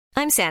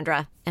I'm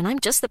Sandra, and I'm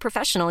just the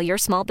professional your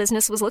small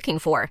business was looking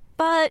for.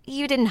 But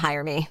you didn't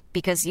hire me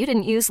because you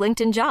didn't use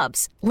LinkedIn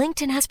Jobs.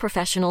 LinkedIn has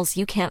professionals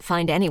you can't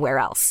find anywhere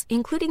else,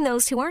 including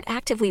those who aren't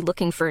actively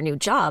looking for a new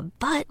job,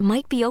 but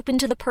might be open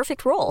to the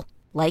perfect role,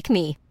 like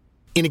me.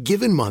 In a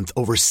given month,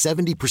 over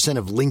 70%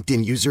 of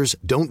LinkedIn users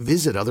don't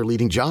visit other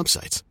leading job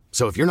sites.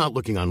 So if you're not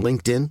looking on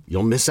LinkedIn,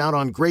 you'll miss out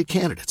on great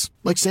candidates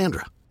like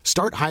Sandra.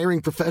 Start hiring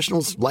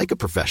professionals like a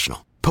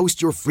professional.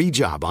 Post your free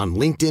job on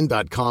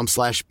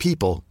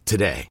linkedin.com/people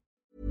today.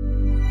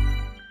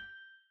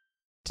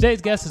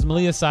 Today's guest is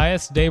Malia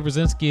Sias. Dave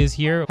Rosinski is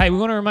here. Hey, we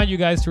want to remind you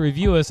guys to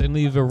review us and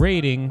leave a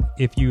rating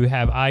if you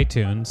have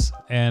iTunes.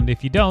 And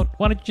if you don't,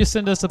 why don't you just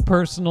send us a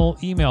personal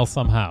email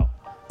somehow?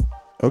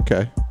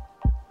 Okay.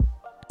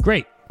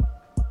 Great.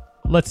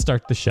 Let's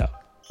start the show.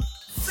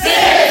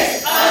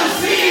 6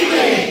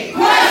 Unseemly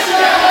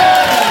Questions!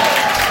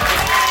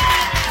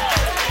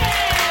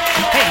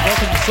 Hey,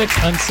 welcome to 6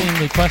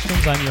 Unseemly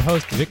Questions. I'm your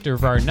host, Victor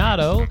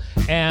Varnado.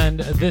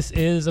 And this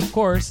is, of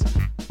course,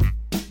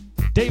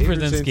 Dave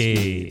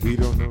Rosinski. We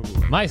don't know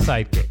who. My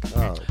sidekick.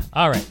 Oh.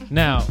 All right.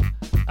 Now,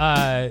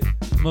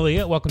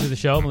 Malia, welcome to the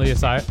show. Malia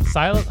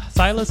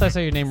Silas, I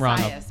say your name wrong.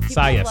 Sias. People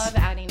Sias. love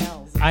adding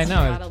L's. I It's know.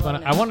 not It's a low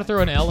fun. I want to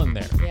throw an L in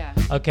there. Yeah.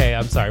 Okay,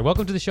 I'm sorry.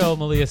 Welcome to the show,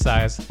 Malia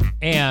Sias.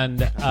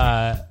 And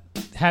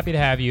happy to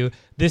have you.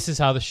 This is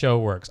how the show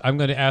works. I'm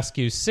going to ask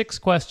you 6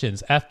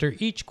 questions. After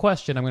each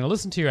question, I'm going to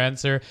listen to your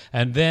answer.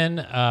 And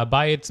then,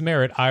 by its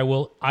merit, I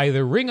will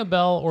either ring a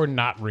bell or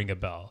not ring a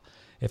bell.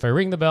 If I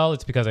ring the bell,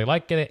 it's because I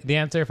like the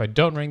answer. If I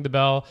don't ring the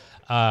bell,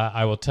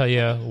 I will tell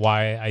you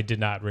why I did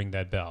not ring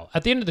that bell.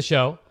 At the end of the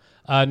show,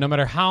 no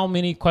matter how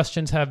many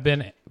questions have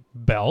been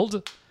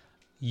belled,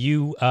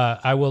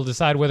 I will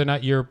decide whether or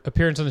not your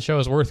appearance on the show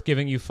is worth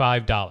giving you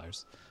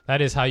 $5.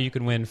 That is how you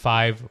can win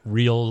 $5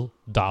 real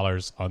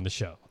dollars on the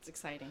show. It's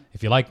exciting.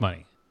 If you like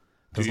money,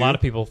 because a lot of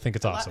people think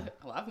it's awesome.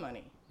 I love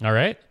money. All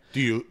right. Do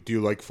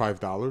you like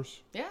 $5?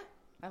 Yeah,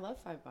 I love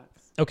 $5.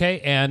 Okay,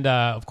 and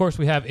of course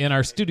we have in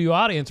our studio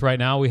audience right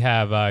now, we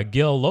have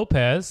Gil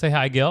Lopez. Say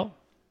hi, Gil.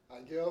 Hi,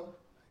 Gil.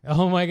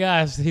 Oh my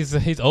gosh,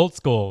 he's old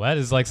school. That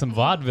is like some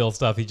vaudeville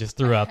stuff he just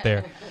threw out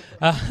there.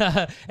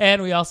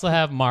 And we also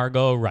have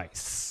Margot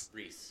Reese.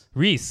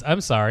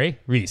 I'm sorry,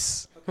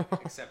 Reese.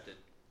 Accepted.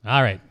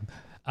 All right,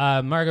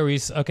 Margot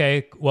Reese.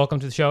 Okay, welcome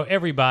to the show,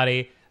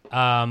 everybody.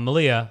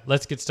 Malia,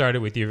 let's get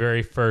started with your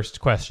very first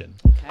question.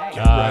 Okay.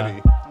 Get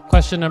ready.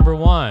 Question number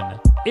 1: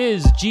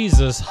 Is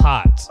Jesus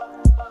hot?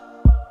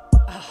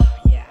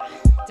 Yeah,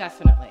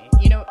 definitely.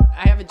 You know,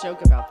 I have a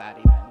joke about that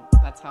even.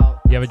 That's how...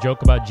 You have a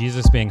joke about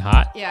Jesus being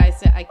hot? Yeah, I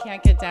said I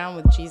can't get down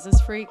with Jesus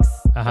freaks,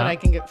 Uh-huh. but I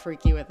can get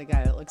freaky with a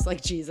guy that looks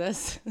like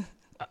Jesus.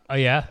 Oh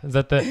yeah, is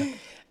that the?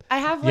 I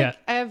have Yeah.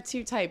 I have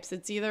 2 types.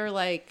 It's either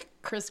like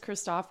Chris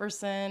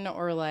Christopherson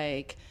or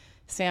like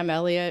Sam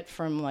Elliott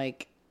from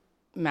like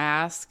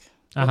Mask.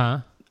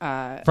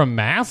 From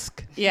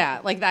Mask? Yeah,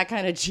 like that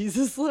kind of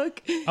Jesus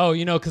look. Oh,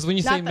 because when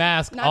you say Not the-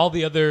 Mask, not- all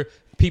the other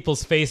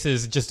people's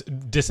faces just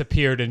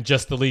disappeared, and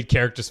just the lead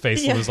character's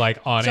face Yeah. was like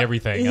on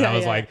everything. And Yeah, I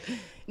was yeah. like,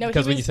 No,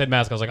 because he when you was- said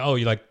Mask, I was like, oh,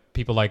 you like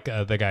people like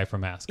the guy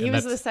from Mask. He And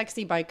was that's- the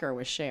sexy biker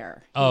with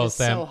Cher. He Oh, was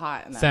Sam, so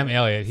hot in that Sam movie.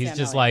 Elliott. He's Sam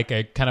just Elliott. like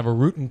a kind of a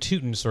rootin'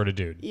 tootin' sort of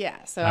dude.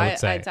 Yeah, so I would I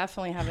say.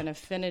 definitely have an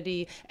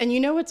affinity. And you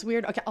know what's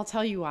weird? Okay, I'll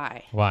tell you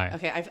why. Why?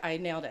 Okay, I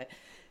nailed it.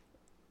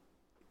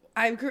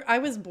 I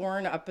was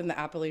born up in the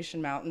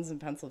Appalachian Mountains in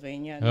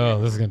Pennsylvania.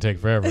 Oh, this is going to take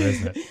forever,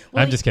 isn't it?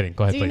 I'm just kidding.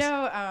 Go ahead, Do you please.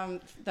 know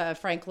the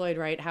Frank Lloyd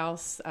Wright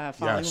house,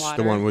 Falling Yes,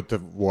 Water? the one with the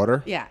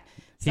water. Yeah.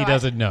 He So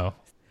doesn't know.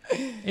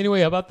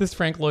 Anyway, about this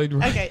Frank Lloyd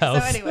Wright Okay,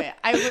 house. so anyway,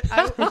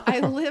 I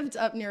lived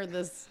up near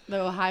the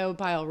Ohio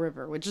Pile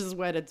River, which is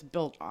what it's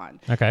built on.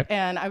 Okay.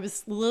 And I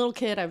was a little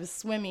kid, I was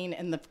swimming,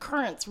 and the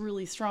current's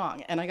really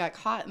strong, and I got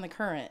caught in the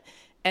current.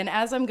 And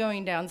as I'm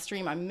going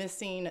downstream, I'm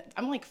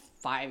like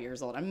 5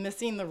 years old. I'm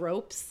missing the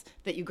ropes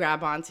that you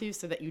grab onto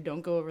so that you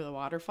don't go over the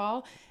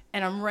waterfall.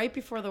 And I'm right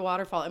before the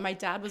waterfall, and my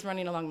dad was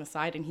running along the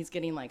side, and he's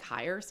getting like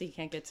higher, so he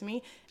can't get to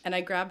me. And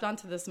I grabbed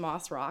onto this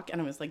moss rock,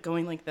 and I was like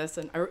going like this,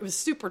 and it was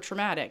super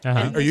traumatic.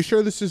 And Are you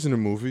sure this isn't a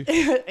movie?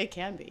 it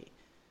can be.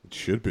 It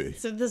should be.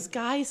 So this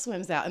guy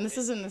swims out, and this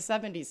is in the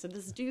 70s. So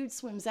this dude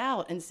swims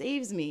out and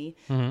saves me,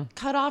 Mm-hmm.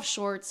 cut off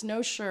shorts,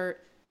 no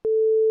shirt,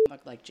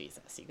 look like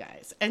Jesus, you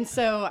guys. And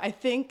so I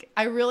think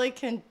I really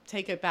can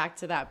take it back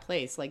to that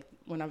place. Like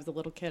when I was a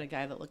little kid, a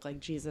guy that looked like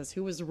Jesus,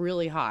 who was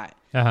really hot,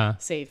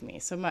 saved me.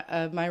 So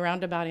my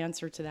roundabout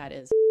answer to that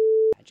is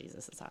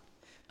Jesus is hot.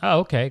 Oh,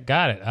 okay.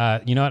 Got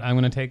it. You know what? I'm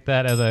going to take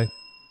that as a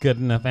good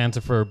enough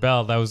answer for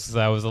Belle. That was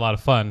a lot of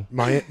fun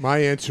My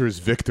answer is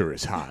Victor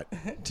is hot.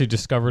 to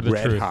discover the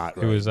Red truth. hot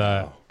It was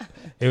right now.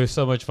 it was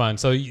so much fun.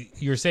 So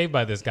you were saved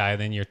by this guy,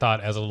 then your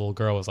thought as a little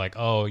girl was like,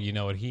 oh, you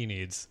know what he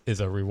needs is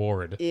a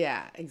reward.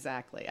 Yeah,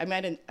 exactly. I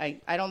mean,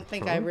 I don't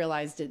think I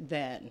realized it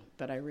then,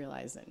 but I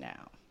realize it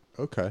now.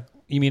 Okay.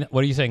 You mean,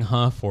 what are you saying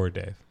for,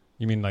 Dave?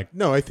 You mean like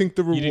No, I think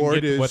the you didn't reward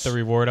get is what the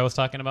reward I was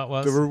talking about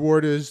was? the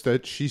reward is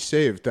that she's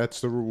saved. That's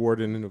the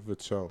reward in and of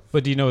itself.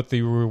 But do you know what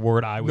the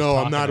reward I was No,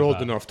 talking I'm not about?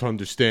 old enough to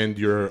understand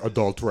your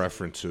adult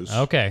references.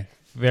 Okay,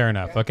 Fair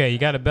enough. Okay, you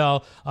got a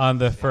bell on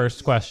the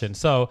first question.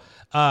 So,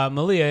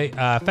 Malia,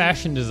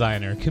 fashion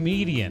designer,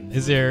 comedian.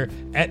 Is there?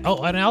 And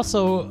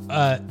also,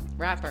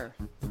 Rapper.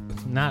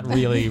 not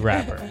really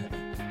rapper.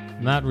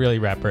 Not really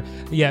rapper.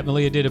 Yeah,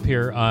 Malia did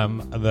appear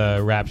on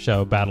the rap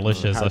show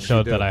Battlicious, a How'd she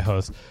show do? that I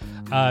host.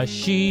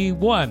 She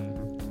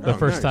won the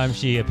first nice. time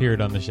she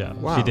appeared on the show.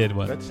 Wow, She did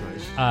win. that's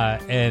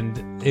nice.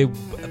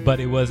 But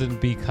it wasn't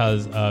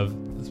because of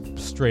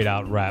straight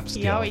out rap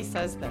skill. He always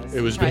says this.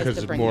 It was He tries because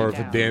to of bring more you of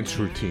a down. dance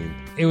routine.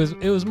 It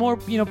was more,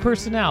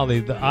 personality.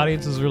 The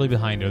audience was really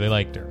behind her. They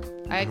liked her.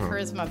 I had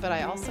charisma, but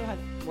I also had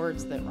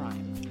words that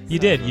rhyme. You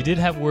did. You did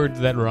have words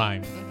that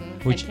rhyme,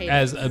 which, And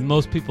as cadence.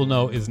 most people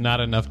know, is not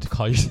enough to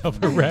call yourself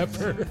a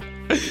rapper.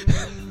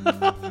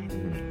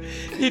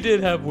 You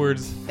did have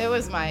words It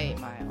was my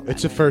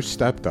It's a first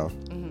step, though.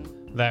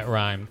 that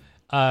rhyme,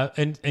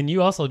 and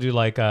you also do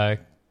like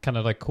kind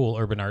of like cool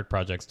urban art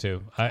projects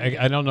too.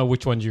 I don't know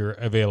which ones you're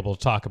available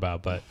to talk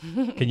about, but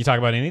can you talk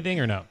about anything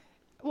or no?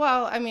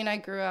 Well, I mean, I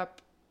grew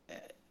up,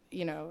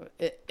 in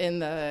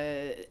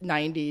the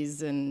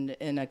 90s and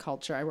in a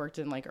culture. I worked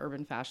in like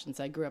urban fashion,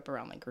 so I grew up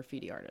around like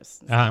graffiti artists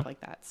and stuff like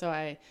that. So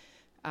I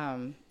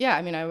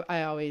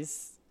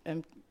always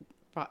am,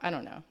 I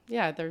don't know.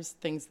 Yeah, there's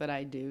things that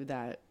I do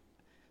that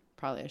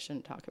probably I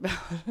shouldn't talk about.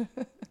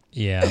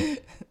 Yeah,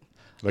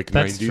 Like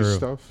That's 90s true.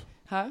 stuff?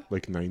 Huh?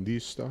 Like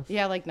 90s stuff?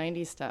 Yeah, like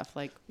 90s stuff,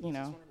 like,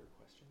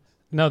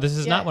 no, this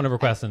is Yeah, not one of her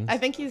questions. I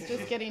think he's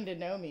just getting to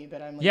know me,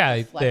 but I'm like Yeah,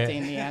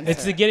 deflecting the answer.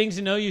 it's the getting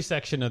to know you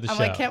section of the I'm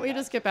show. like, can't we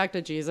just get back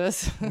to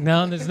Jesus?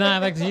 No, it's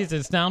not like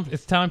Jesus.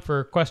 It's time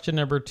for question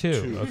number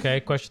 2. Okay,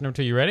 question number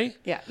 2. You ready?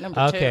 Yeah,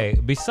 number 2. Okay.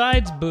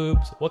 Besides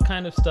boobs, what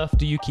kind of stuff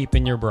do you keep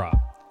in your bra?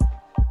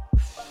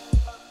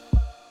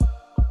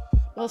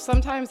 Well,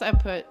 sometimes I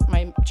put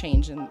my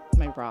change in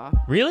my bra.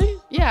 Really?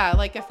 Yeah,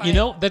 like if I... You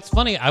know, that's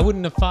funny. I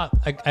wouldn't have thought.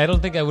 I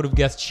don't think I would have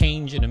guessed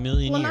change in a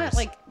million Well, years. not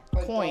like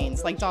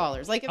coins, like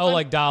dollars. Like if oh, I'm-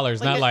 like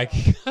dollars, not a- like.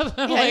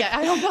 Yeah,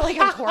 I don't put like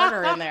a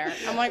quarter in there.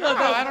 I'm like, oh,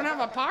 I don't have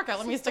a pocket.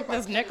 Let me stick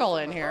this nickel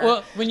in here.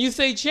 Well, when you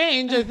say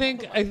change, I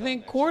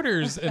think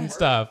quarters and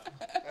stuff.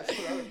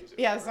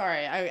 yeah,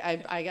 sorry.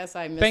 I guess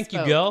I misspoke. Thank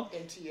you, Gil.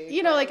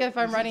 You know, like if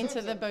I'm running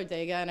to the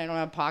bodega and I don't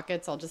have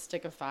pockets, I'll just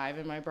stick a 5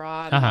 in my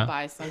bra and Uh-huh. I'll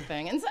buy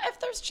something. And so if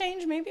there's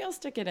change, maybe I'll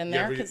stick it in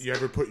there. You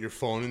ever put your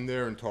phone in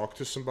there and talk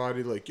to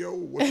somebody like, yo,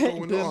 what's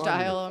going Boom on?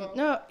 dial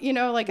 'em.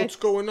 No, like What's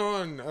going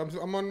on?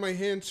 I'm on my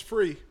hands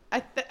free.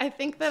 I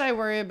think that I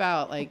worry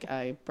about like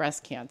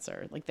breast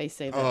cancer. Like they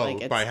say that Oh, like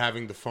it's by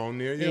having the phone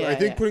near you? Yeah, I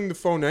think yeah. putting the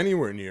phone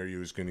anywhere near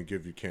you is going to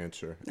give you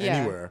cancer. Yeah.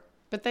 Anywhere.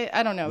 But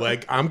I don't know.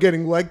 Like, I'm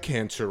getting leg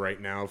cancer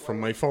right now from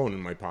my phone in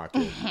my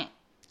pocket.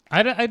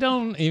 I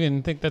don't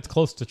even think that's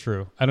close to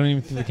true. I don't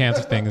even think the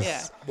cancer thing is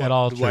Yeah. at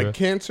all true. Like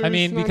cancer I is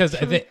mean, not because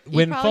true? you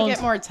when probably phones.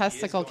 get more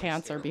testicle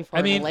cancer before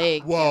I mean,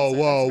 leg whoa,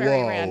 cancer. whoa, That's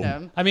very whoa.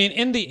 random. I mean,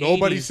 in the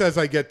Nobody 80s, says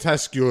I get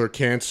testicular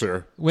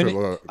cancer. When to it-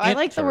 look. I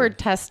like the Sorry. word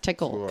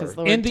testicle because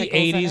the word in the tickles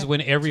in 80s it.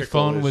 when every Tickle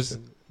phone is- was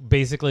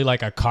basically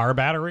like a car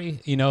battery,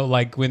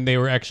 like when they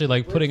were actually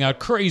like putting out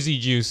crazy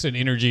juice and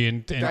energy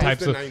and was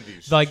types the of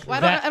 90s. like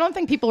Well, that. I don't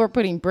think people were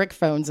putting brick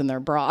phones in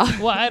their bra.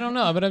 Well, I don't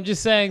know, but I'm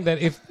just saying that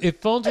if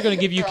phones are going to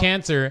give you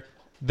cancer,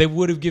 they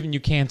would have given you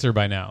cancer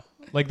by now.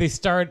 Like they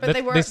started But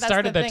they were. they that's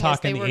started the that thing, talk is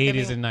they in the were 80s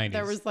giving- and 90s.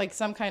 There was like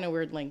some kind of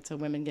weird link to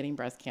women getting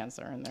breast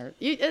cancer, and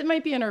it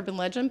might be an urban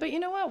legend, but you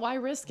know what? Why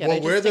risk it? I Well,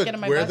 just we're stick it in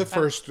my the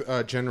breast-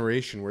 first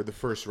generation. We're the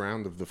first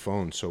round of the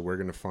phone, so we're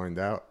going to find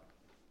out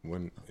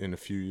when in a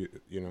few,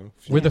 few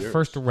we're the years.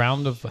 first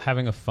round of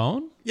having a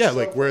phone? Yeah,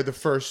 like we're the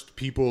first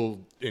people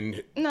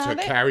to they-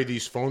 carry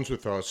these phones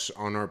with us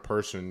on our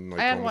person. Like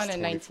I had almost one in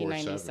 24/7.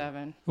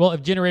 1997. Well,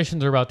 if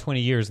generations are about 20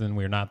 years, then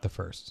we're not the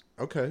first.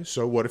 Okay,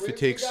 so what if it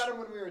takes? We got them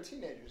when we were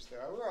teenagers, though.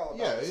 We're all about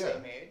Yeah, the yeah.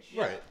 same age.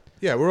 Right.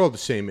 Yeah, we're all the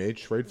same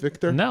age, right,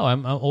 Victor? No,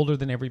 I'm older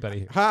than everybody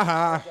here. Ha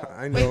ha!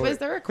 I know. Wait, was it.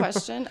 there a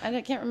question?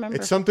 I can't remember.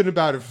 It's something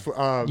about if.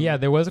 Yeah,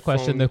 there was a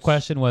question. The phones-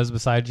 question was,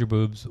 besides your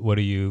boobs, what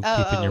do you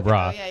keep in your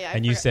bra? okay. Oh, yeah, I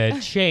and you forgot.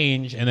 said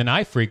change, and then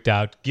I freaked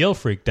out. Gil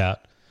freaked out.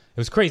 It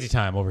was crazy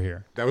time over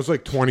here. That was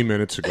like 20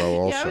 minutes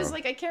ago. Also, Yeah, I was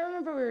like, I can't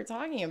remember what we were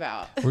talking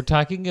about. We're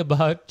talking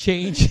about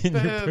change in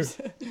your, Boobs.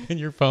 in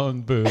your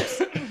phone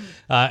boobs.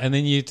 And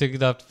then you took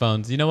it off the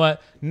phones. You know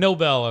what? No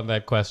bell on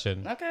that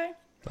question. Okay.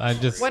 I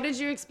just. What did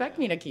you expect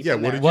me to keep? yeah.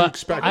 in What there? did Well, you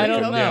expect? I Like don't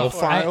a know. nail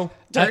file?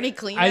 Dirty I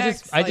Kleenex?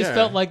 just Like-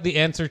 felt like the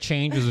answer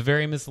change was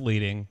very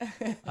misleading.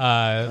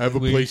 I have a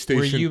PlayStation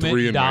where you 3 meant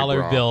in my dollar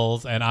bra.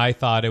 bills, and I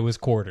thought it was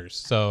quarters.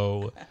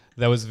 So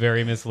that was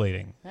very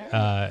misleading.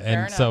 And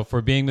enough. so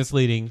for being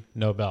misleading,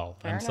 no bell.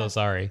 Fair I'm so enough.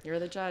 sorry. You're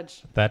the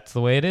judge. That's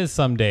the way it is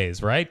some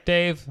days, right,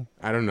 Dave?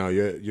 I don't know.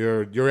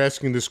 You're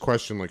asking this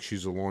question like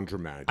she's a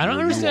laundromat. I don't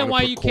You understand wanna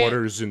why put you can't.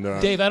 quarters in the.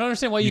 Dave, I don't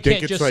understand why you, think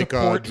can't it's just like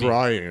a support me.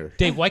 dryer?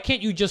 Dave, why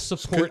can't you just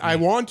support me? I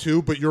want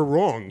to, but you're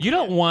wrong. You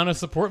don't want to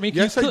support me.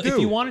 Yes, you I could. If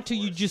do. you wanted to,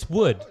 you just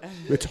would.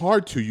 It's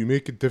hard to. You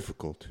make it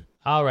difficult.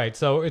 All right,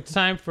 so it's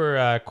time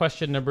for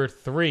question number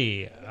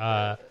 3.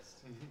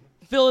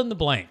 Fill in the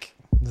blank.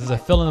 This is a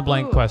fill in the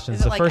blank Ooh, question. is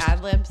It's it the like first.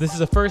 ad-libs? This is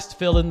the first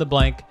fill in the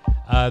blank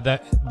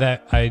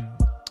that I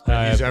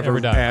He's ever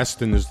done.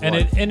 asked in his And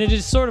life. it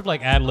is sort of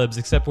like ad libs,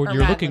 except what Or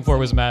you're Mad looking Libs. for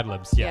was Mad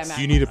Libs. Yes. Mad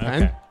Do you need a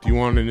pen? Okay. Do you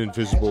want an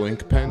invisible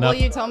ink pen? Will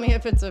you tell me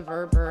if it's a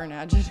verb or an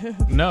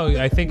adjective? No,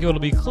 I think it'll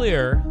be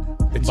clear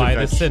It's by a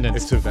the veg-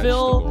 sentence. it's a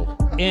Fill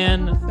vegetable.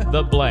 in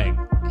the blank.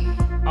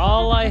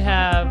 All I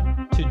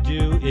have to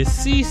do is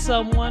see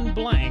someone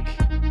blank,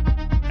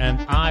 and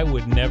I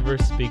would never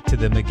speak to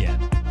them again.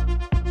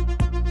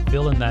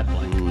 Fill in that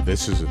blank. Ooh,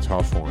 this is a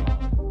tough one.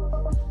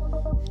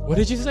 What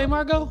did you say,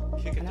 Margot?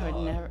 I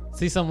would never.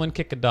 See someone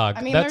kick a dog.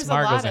 I mean, That's there's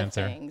Margot's a lot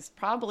answer. of things.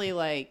 Probably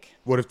like.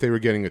 What if they were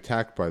getting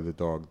attacked by the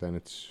dog? Then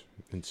it's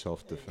in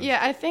self-defense. Yeah,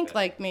 I think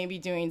like maybe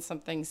doing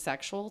something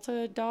sexual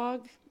to a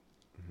dog.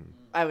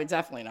 I would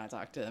definitely not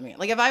talk to them.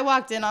 Like if I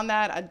walked in on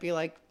that, I'd be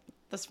like,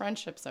 "This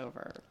friendship's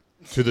over."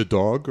 To the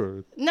dog,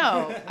 or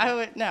No, I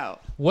would no.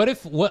 What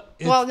if Well,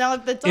 now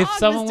if the dog if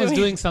someone was doing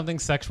doing something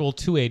sexual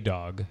to a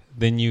dog,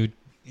 then you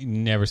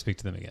never speak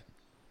to them again?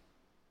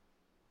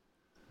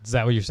 Is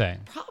that what you're saying?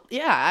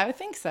 Yeah, I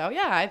think so.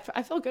 Yeah,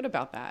 I feel good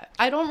about that.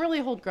 I don't really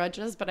hold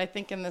grudges, but I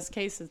think in this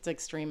case it's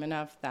extreme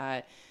enough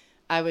that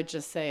I would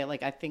just say,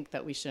 like, I think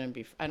that we shouldn't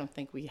be, I don't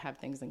think we have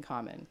things in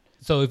common.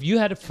 So if you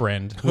had a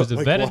friend who was a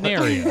Like what?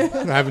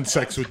 veterinarian, having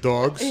sex with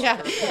dogs?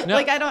 Yeah.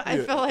 Like, I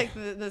feel like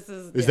this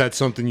is. Is that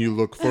something you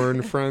look for in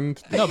a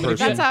friend? No, but if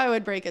That's how I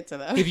would break it to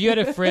them. if you had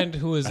a friend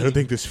who was I don't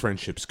think this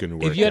friendship's going to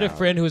work. if you had a out.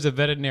 friend who was a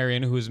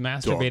veterinarian who was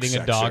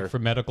masturbating a dog sexer. for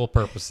medical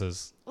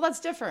purposes, Well, that's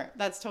different.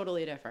 That's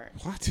totally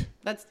different. What?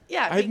 That's,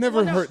 yeah. I've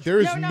never heard. There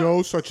is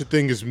no such a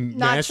thing as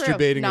Not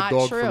masturbating true. Not a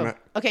dog true. for.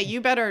 Okay,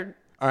 you better.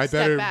 I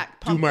step better back,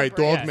 do pump my the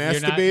dog brakes.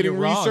 Yeah, masturbating you're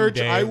wrong, research.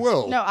 Dave. I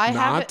will. No,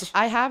 Not.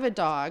 I have a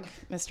dog,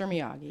 Mr.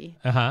 Miyagi.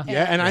 uh-huh.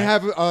 Yeah, and I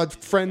have a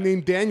friend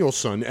named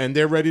Danielson, and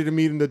they're ready to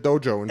meet in the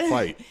dojo and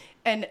fight.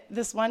 And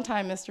this one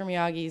time, Mr.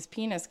 Miyagi's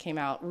penis came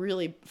out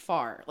really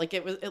far. Like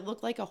it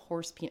looked like a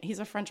horse penis. He's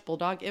a French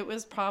bulldog. It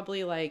was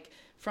probably like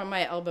from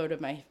my elbow to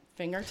my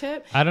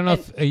fingertip. I don't know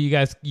if you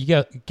guys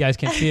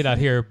can see it out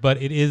here,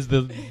 but it is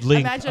the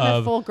length Imagine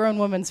of a full-grown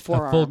woman's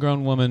forearm. a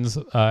full-grown woman's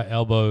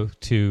elbow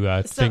to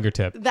So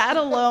fingertip. That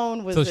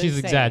alone was So she's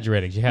insane.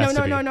 exaggerating. She has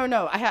to be.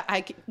 No.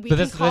 We But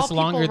can call that's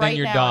longer people than right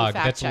your now dog. and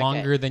fact That's check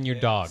longer it. than your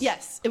dog.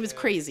 Yes, it was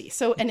crazy.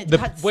 So and it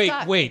got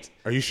stuck. Wait.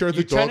 Are you sure the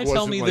You're dog trying to tell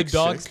wasn't, me like, the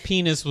dog's sick?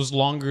 penis was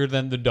longer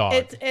than the dog?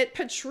 It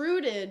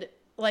protruded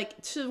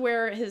like to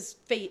where his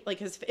face,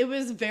 like it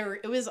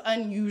was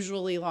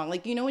unusually long.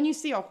 Like when you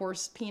see a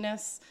horse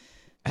penis.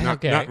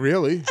 Not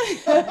really.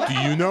 Do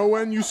you know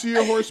when you see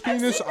a horse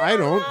penis? I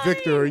don't.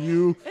 Victor, are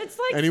you It's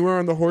like anywhere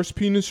on the horse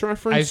penis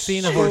reference? I've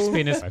seen a horse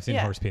penis. I've seen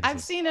yeah, horse penises.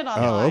 I've seen it online.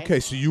 Oh, okay.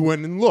 So you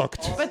went and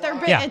looked. But they're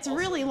big. Yeah. It's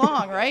really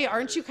long, right?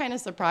 Aren't you kind of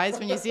surprised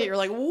when you see it? You're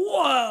like,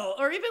 whoa!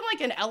 Or even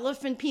like an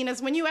elephant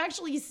penis. When you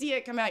actually see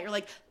it come out, you're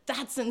like,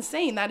 that's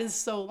insane. That is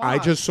so long. I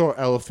just saw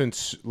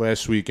elephants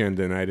last weekend,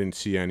 and I didn't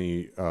see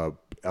any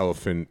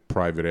elephant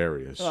private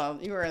areas. Well,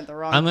 you were in the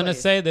wrong. I'm going to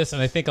place. say this,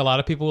 and I think a lot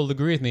of people will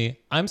agree with me.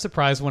 I'm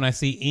surprised when I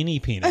see any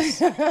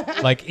penis.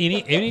 Like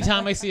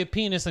anytime I see a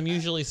penis, I'm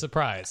usually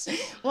surprised.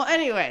 Well,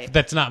 anyway,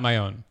 That's not my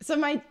own. so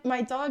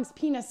my dog's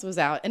penis was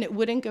out and it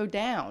wouldn't go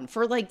down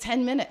for like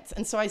 10 minutes,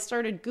 and so I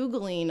started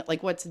Googling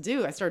like what to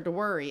do. I started to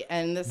worry,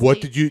 and this.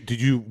 What did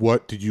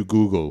you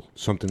Google?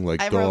 Something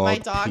like I dog. wrote my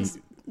dog's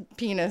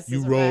penis You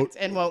is wrote erect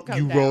and won't come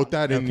You down. wrote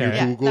that in your Okay.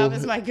 Yeah, Google. that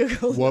was my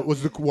Google. What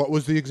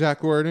was the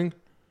exact wording?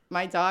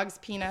 My dog's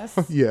penis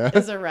Yeah.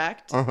 is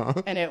erect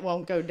and it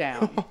won't go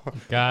down.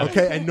 Got it.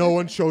 Okay, and no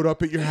one showed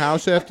up at your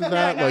house after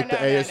that, No, like the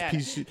no.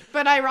 ASPC.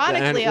 But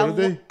ironically, what are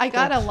they? I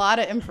got a lot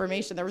of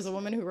information. There was a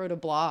woman who wrote a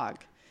blog,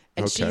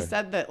 and she Okay.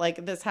 said that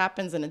like this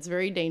happens and it's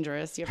very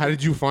dangerous. You have How to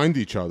did you find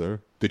each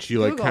other? Did she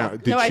like? Google.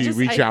 Did No, I she just-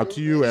 reach out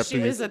to you after She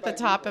you? was at the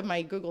top of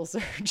my Google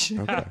search.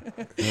 All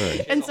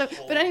right. And so,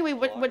 but anyway,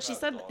 what she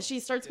said, she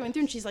starts going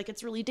through and she's like,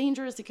 it's really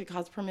dangerous. It could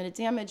cause permanent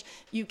damage.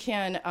 You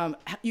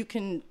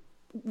can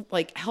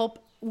like help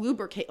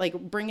lubricate, like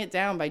bring it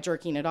down by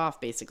jerking it off.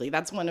 Basically,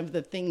 that's one of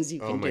the things you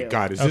can Oh my do.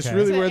 God! Is this Okay.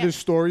 really So, where yeah. this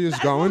story is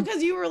going?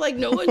 Because you were like,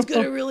 no one's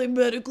gonna really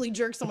medically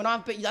jerk someone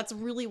off, but that's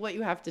really what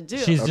you have to do.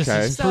 She's just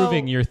Okay.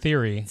 disproving So- your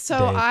theory. So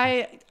Dave.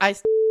 I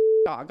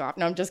dog off.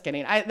 No, I'm just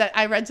kidding.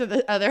 I read to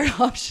the other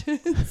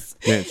options.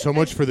 Man, so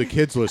much for the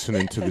kids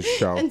listening to this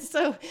show. And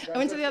so I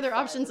went to the other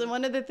options, and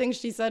one of the things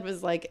she said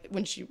was like,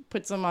 when she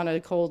puts them on a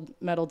cold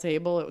metal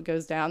table, it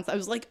goes down. So I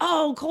was like,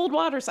 oh, cold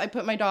water. So I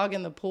put my dog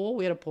in the pool.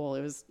 We had a pool.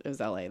 It was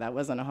LA. That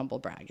wasn't a humble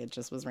brag. It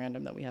just was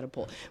random that we had a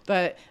pool.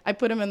 But I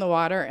put him in the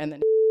water and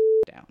then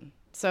down.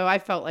 So I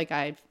felt like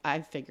I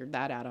figured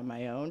that out on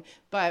my own.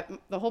 But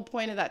the whole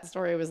point of that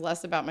story was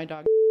less about my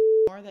dog,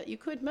 more that you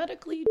could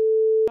medically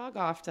dog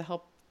off to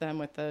help them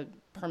with a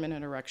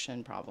permanent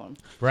erection problem.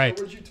 Right.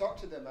 Or would you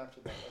talk to them after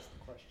that? That's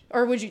the question.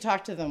 Or would you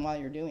talk to them while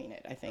you're doing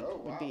it? I think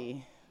would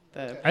be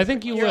the. I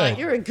think you You're would. like,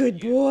 you're a good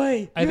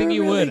boy. I think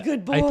you You're a really would.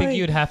 Good boy. I think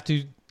you'd have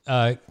to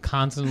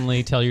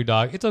constantly tell your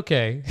dog, it's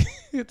okay.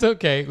 It's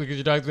okay. Because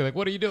your dog's be like,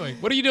 what are you doing?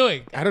 What are you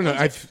doing? I don't know.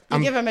 You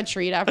give him a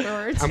treat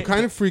afterwards. I'm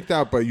kind of freaked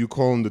out by you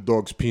calling the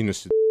dog's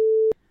penis.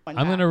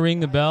 one. I'm going to ring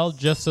the bell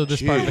just so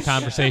this part of the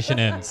conversation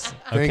ends.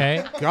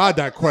 Okay? Thank God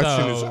that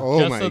question is. Oh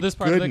just my so this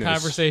part goodness. of the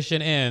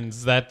conversation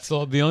ends. That's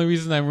all, the only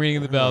reason I'm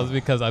ringing the bell is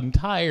because I'm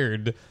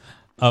tired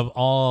of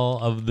all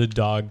of the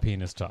dog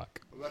penis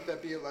talk. Let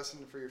that be a lesson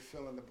for your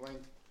fill in the blank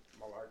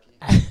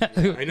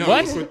malarkey. I know.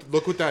 What?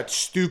 Look what that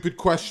stupid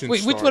question.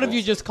 Wait, which one of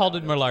you started. just called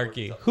it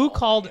malarkey? Who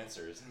called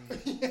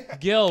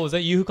Gil, was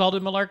that you who called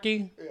it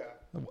malarkey? Yeah.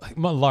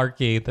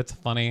 Malarkey, that's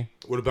funny.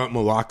 What about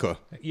Malacca?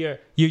 You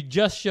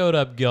just showed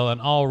up, Gil, and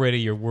already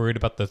you're worried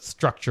about the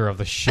structure of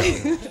the show.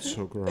 It's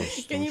so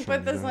gross. Can you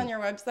put this on your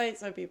website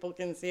so people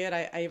can see it?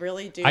 I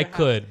really do. I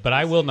could, but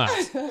I will not.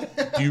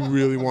 Do you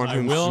really want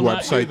his will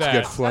not do website to that.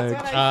 get flagged?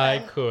 That's what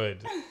I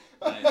could.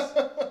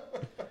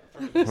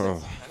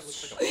 Oh.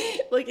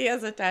 Look, he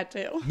has a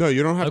tattoo. No,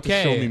 you don't have to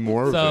show me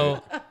more of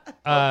so,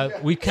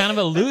 it. we kind of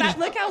alluded.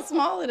 Look how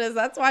small it is.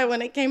 That's why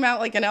when it came out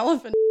like an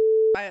elephant,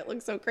 why it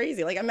looks so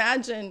crazy. Like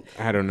imagine.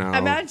 I don't know.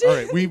 Imagine. All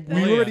right, we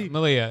already.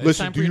 Malia, it's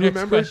Listen, time for do you your next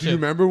remember? Do question. you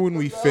remember when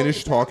we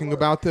finished talking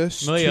about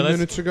this Malia, 2 let's-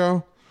 minutes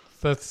ago?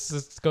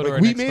 Let's go to our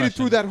Like, we next made question. it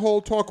through that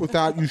whole talk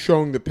without you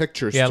showing the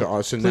pictures Yeah, to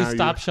us, and please now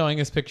stop showing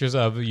us pictures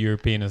of your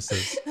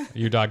penises,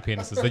 your dog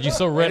penises that you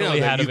so you readily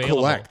that had you available.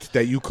 collect.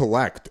 That you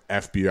collect,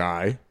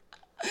 FBI.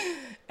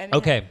 Anyhow.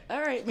 Okay. All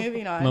right,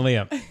 moving on.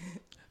 Malia,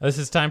 this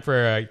is time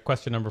for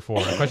question number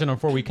 4. Question number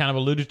 4, we kind of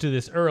alluded to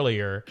this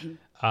earlier.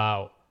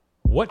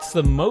 What's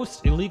the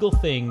most illegal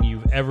thing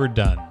you've ever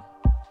done?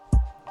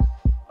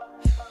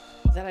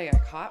 That I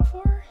got caught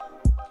for?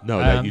 No,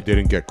 that you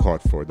didn't get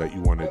caught for. That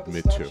you want to What the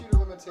admit to. statute of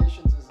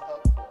limitations is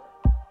up for.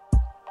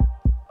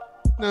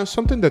 No,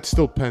 something that's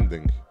still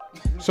pending.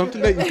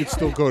 Something that you could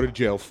still go to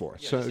jail for.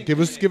 So give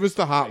us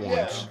the hot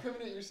Yeah, ones.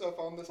 incriminate yourself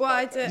on this. Well,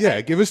 I podcast. did.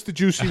 Yeah, give us the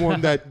juicy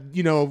one that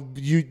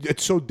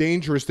it's so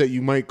dangerous that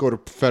you might go to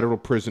federal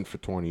prison for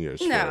 20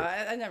 years. No, for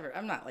it. I never.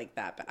 I'm not like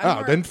that. But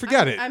Oh, then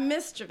forget it. I'm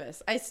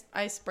mischievous.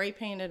 I spray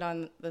painted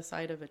on the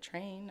side of a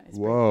train.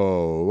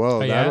 Whoa,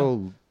 Oh, yeah?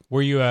 that'll.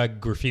 Were you a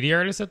graffiti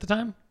artist at the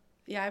time?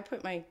 Yeah, I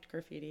put my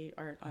graffiti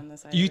art on the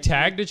side. You of a train.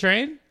 tagged a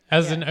train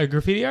as a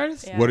graffiti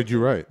artist? Yeah. What did you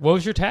write? What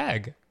was your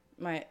tag?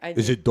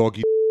 Is it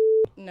doggy?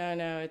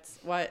 No, it's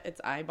what? It's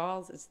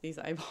eyeballs. It's these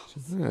eyeballs.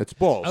 Yeah, it's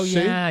balls. Oh,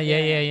 See?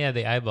 yeah,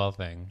 the eyeball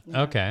thing.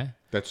 Okay.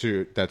 That's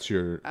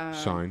your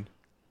sign.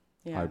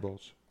 Yeah.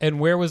 Eyeballs. And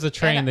where was the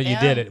train And- that you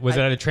did and it? Was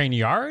it at a train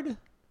yard?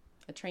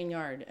 A train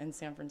yard in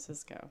San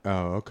Francisco.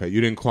 Oh, okay. You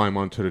didn't climb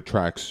onto the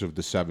tracks of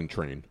the 7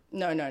 train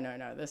No.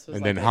 This was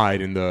and like then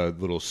hide in the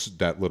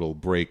little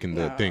break in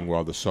the No. thing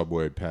while the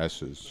subway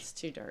passes. It's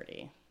too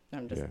dirty.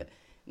 I'm just. Yeah.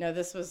 No,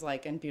 this was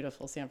like in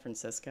beautiful San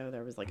Francisco.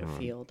 There was like a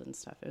field and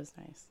stuff. It was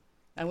nice.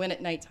 I went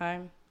at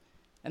nighttime,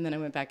 and then I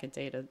went back at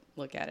day to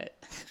look at it.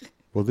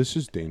 Well, this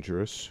is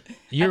dangerous.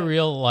 You're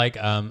real like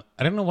I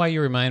don't know why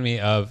you remind me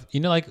of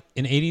like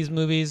in 80s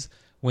movies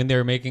when they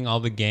were making all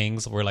the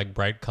gangs were like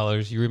bright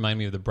colors. You remind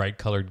me of the bright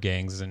colored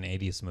gangs in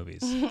 80s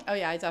movies. Oh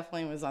yeah, I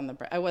definitely was on the.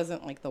 I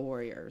wasn't like the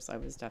Warriors. I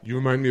was definitely. You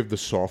remind me of the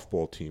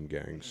softball team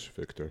gangs,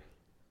 Victor.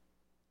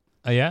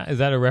 Oh yeah, is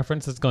that a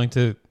reference that's going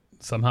to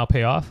somehow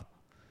pay off?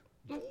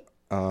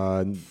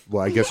 Well,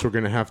 I guess we're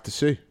gonna have to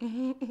see.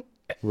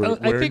 We're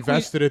I think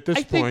invested at this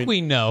I point. think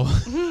we know.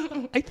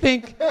 I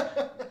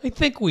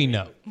think we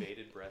know.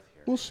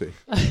 We'll see.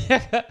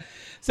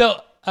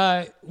 So,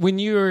 when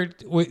you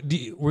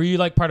were you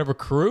like part of a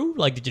crew?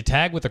 Like, did you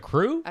tag with a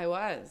crew? I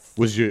was.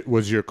 Was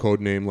your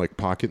code name like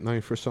Pocket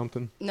Knife or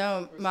something?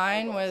 No,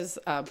 mine was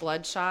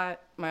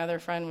Bloodshot. My other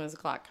friend was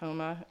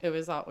Glaucoma. It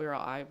was all we were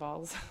all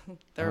eyeballs.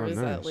 There Oh, was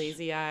nice. a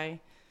Lazy Eye.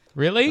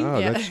 Really? Oh,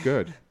 Yeah. that's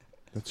good.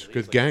 That's a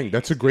good gang.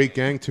 That's a great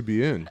gang to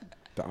be in.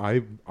 The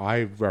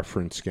eye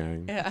reference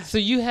gang. Yeah. So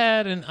you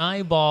had an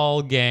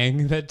eyeball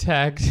gang that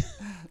tagged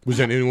Was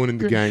anyone in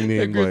the gang the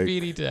named like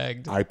graffiti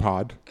tagged.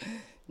 iPod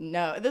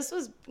No, this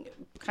was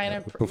kind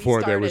of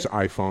before there was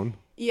iPhone?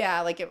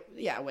 Yeah, like it.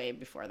 Yeah, way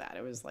before that.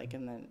 It was like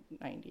in the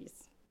 90s.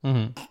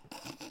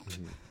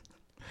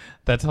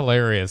 That's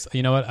hilarious.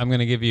 You know what? I'm going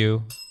to give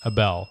you a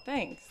bell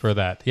Thanks. for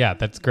that. Yeah,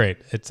 that's great.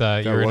 It's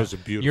you're was a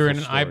beautiful you're in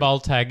an story. eyeball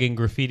tagging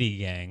graffiti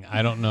gang.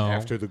 I don't know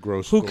After the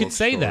gross. who girl could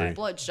say story. that.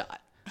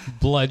 Bloodshot.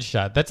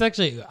 Bloodshot. That's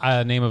actually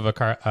a name of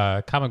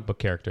a comic book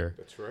character,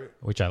 That's right.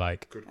 which I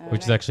like,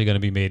 which is actually going to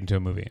be made into a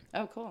movie.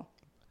 Oh, cool.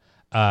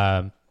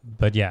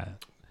 But yeah,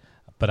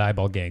 but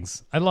eyeball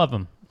gangs. I love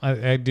them.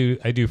 I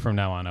do from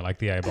now on. I like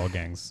the eyeball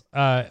gangs.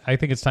 I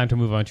think it's time to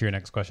move on to your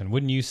next question.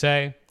 Wouldn't you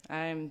say?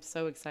 I'm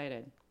so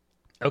excited.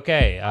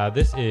 Okay,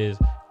 this is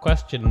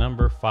question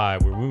number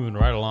 5. We're moving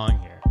right along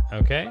here.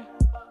 Okay.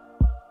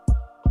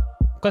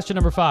 Question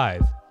number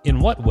 5. In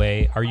what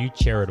way are you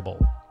charitable?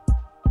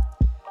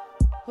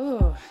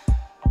 Ooh.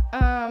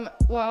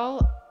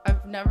 Well,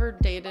 I've never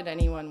dated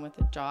anyone with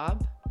a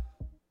job.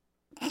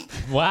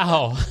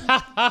 Wow.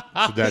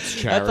 So that's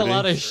charity. That's a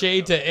lot of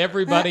shade to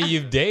everybody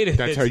you've dated.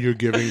 That's how you're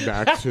giving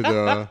back to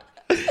the.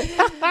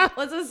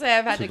 Let's just say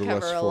I've had to the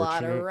cover less a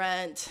lot of fortunate.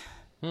 rent.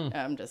 No,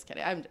 I'm just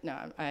kidding.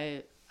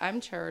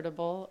 I'm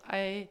charitable.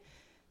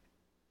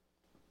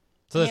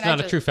 So that's I mean,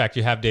 not a true fact.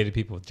 You have dated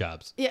people with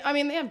jobs. Yeah, I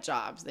mean, they have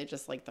jobs. They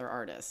just like they're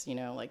artists,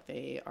 like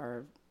they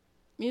are,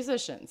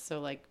 musicians.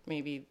 So like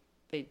maybe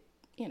they,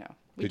 you know,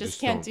 we They just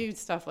just can't don't. do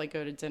stuff like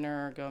go to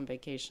dinner or go on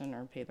vacation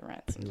or pay the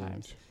rent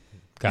sometimes.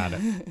 Got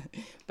it.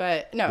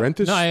 But no, Rent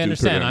is No, I stupid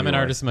understand. I'm an anyway.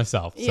 artist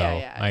myself, so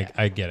Yeah.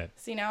 I get it.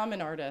 see, now I'm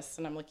an artist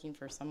and I'm looking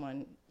for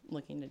someone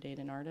looking to date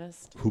an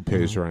artist Who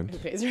pays rent? who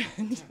pays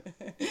rent.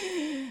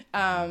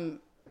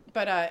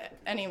 But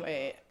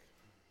anyway,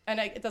 and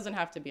it doesn't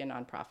have to be a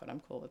nonprofit.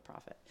 I'm cool with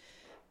profit.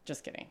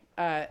 Just kidding.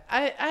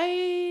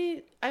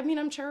 I mean,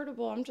 I'm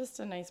charitable. I'm just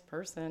a nice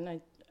person.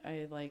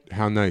 I like,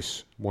 How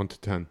nice? 1 to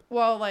 10.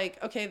 well,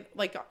 like, okay,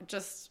 like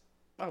just,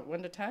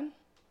 1 to 10?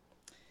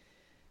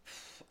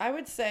 I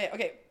would say,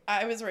 okay,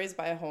 I was raised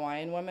by a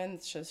Hawaiian woman.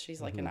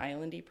 She's like an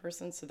islandy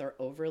person, so they're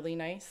overly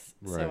nice.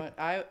 Right.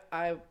 So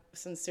I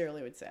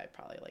sincerely would say I'd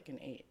probably like an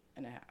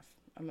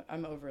 8.5.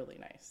 I'm overly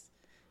nice.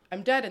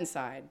 I'm dead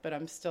inside, but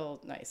I'm still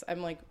nice.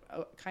 I'm like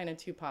kind of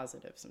too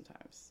positive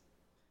sometimes.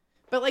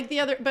 But like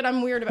but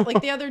I'm weird about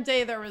like the other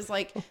day there was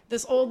like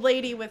this old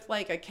lady with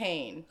like a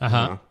cane.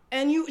 Uh-huh.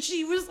 And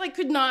she was like,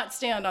 could not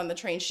stand on the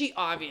train. She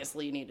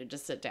obviously needed to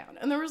sit down.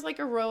 And there was like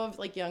a row of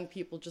like young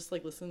people just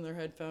like listening to their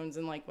headphones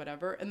and like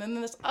whatever. And then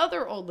this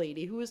other old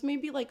lady who was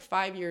maybe like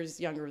 5 years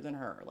younger than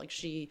her. Like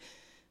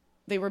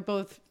they were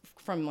both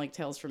from like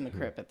Tales from the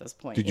Crypt at this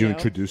point. Did you know?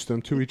 introduce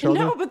them to each other?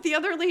 No, but the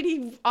other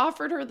lady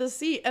offered her the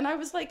seat. And I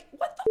was like,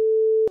 what the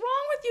is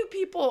wrong with you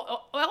people?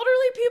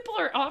 Elderly people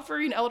are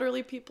offering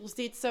elderly people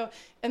seats. So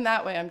in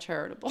that way, I'm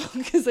charitable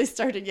because they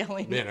started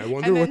yelling. Man, I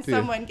wonder and then what the-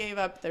 someone gave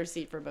up their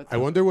seat for both. I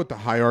wonder what the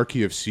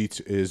hierarchy of seats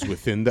is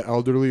within the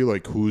elderly.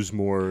 Like, who's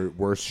more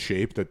worse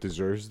shape that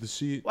deserves the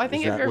seat? Well, I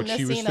think Is if that you're what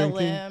she was missing a thinking?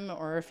 limb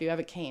or if you have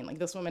a cane, like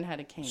this woman had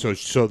a cane. So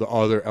the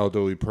other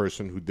elderly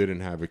person who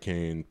didn't have a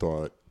cane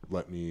thought,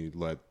 let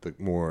the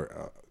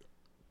more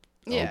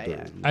yeah.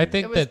 elderly. I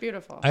think It was that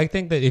beautiful. I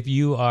think that if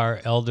you are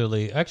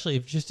elderly, actually,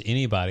 if just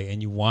anybody,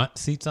 and you want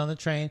seats on the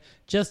train,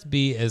 just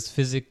be as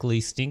physically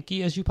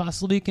stinky as you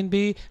possibly can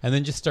be, and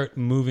then just start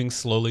moving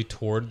slowly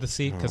toward the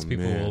seat because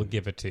people man. will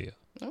give it to you.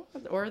 Oh,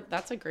 or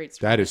that's a great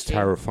That is strategy.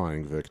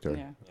 terrifying, Victor.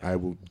 Yeah. I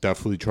will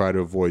definitely try to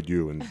avoid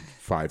you in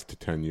 5 to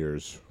 10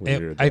 years.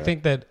 When you're I there.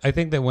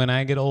 think that when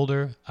I get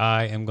older,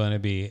 I am going to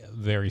be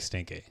very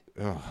stinky.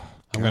 Oh,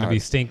 I'm going to God. be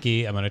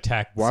stinky. I'm going to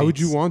attack. Why would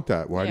you seats. want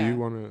that? Why do Yeah. you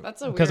want to?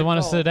 That's a Because I weird want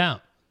to goal. sit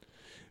down.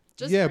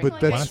 Just Yeah, bring, but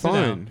like, that's Wanna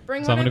sit down. fine.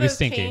 Bring So I'm one of gonna be those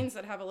stinky. canes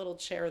that have a little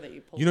chair that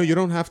you pull. You know, you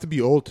don't have to be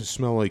old to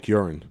smell like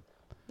urine.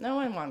 No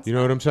one wants. You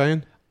know what I'm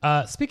saying?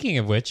 Speaking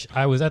of which,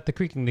 I was at the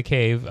Creaking the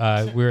Cave.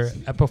 We're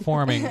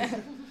performing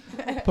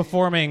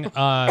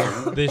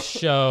this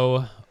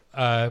show.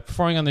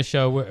 Performing on the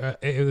show, where,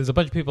 it was a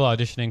bunch of people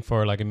auditioning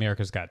for like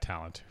America's Got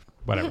Talent,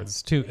 whatever.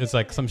 It's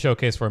like some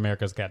showcase for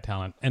America's Got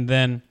Talent, and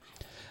then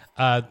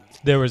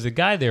there was a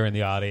guy there in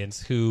the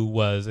audience who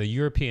was a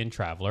European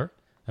traveler.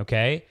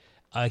 Okay,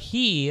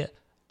 he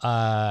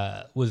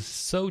was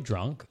so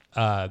drunk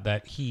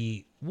that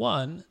he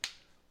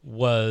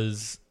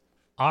was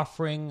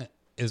offering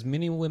as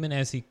many women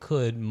as he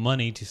could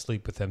money to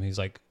sleep with him. He's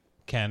like,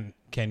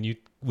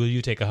 will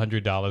you take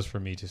 $100 for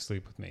me to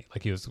sleep with me?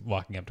 Like he was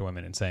walking up to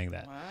women and saying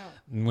that. Wow.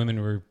 And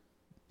women were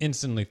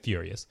instantly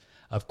furious,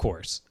 of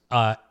course.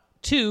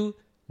 2,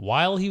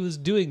 while he was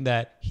doing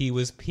that, he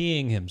was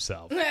peeing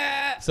himself.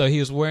 So he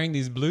was wearing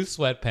these blue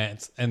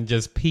sweatpants and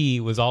just pee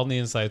was all on the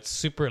inside,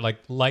 super like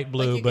light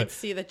blue, Like you but could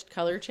see the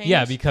color change.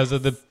 yeah, because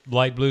of the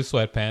light blue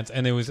sweatpants,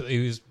 and he was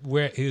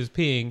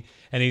peeing,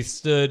 and he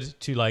stood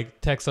to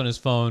like text on his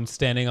phone,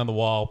 standing on the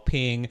wall,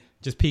 peeing,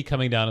 just pee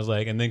coming down his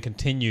leg, and then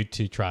continued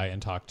to try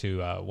and talk to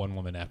one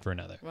woman after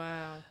another.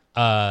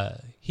 Wow.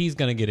 He's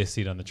gonna get his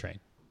seat on the train.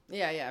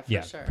 Yeah,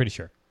 for sure. Pretty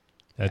sure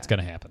that's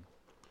gonna happen.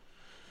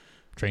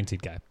 Train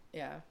seat guy.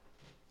 Yeah,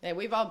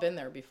 we've all been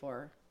there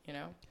before, you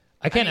know.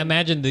 I can't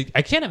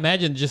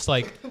imagine just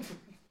like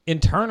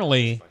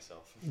internally.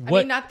 I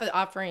mean, not the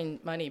offering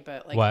money,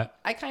 but like What?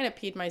 I kind of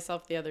peed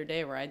myself the other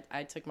day where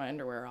I took my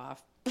underwear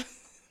off.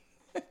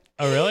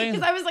 Oh, really?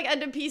 Because I was like, I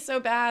had to pee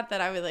so bad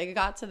that I was like,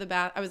 got to the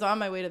bath. I was on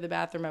my way to the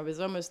bathroom. I was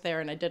almost there,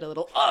 and I did a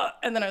little,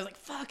 and then I was like,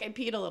 fuck, I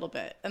peed a little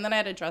bit, and then I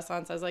had a dress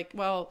on. So I was like,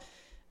 well,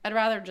 I'd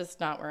rather just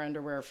not wear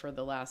underwear for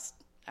the last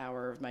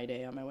hour of my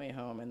day on my way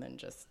home, and then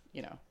just,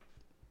 you know,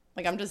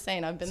 like I'm just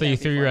saying, I've been. So there you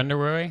threw your before.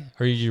 underwear away,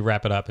 or did you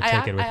wrap it up and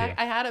take it with you?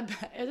 I had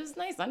it was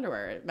nice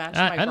underwear. It matched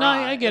I my know, bra.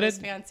 I get it. Was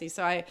it. fancy.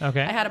 So I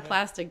Okay. had a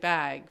plastic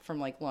bag from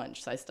like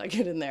lunch. So I stuck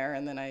it in there,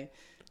 and then I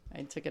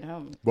took it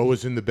home. What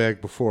was in the bag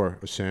before?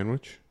 A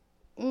sandwich?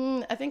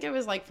 I think it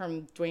was like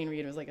from Dwayne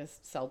Reed. It was like a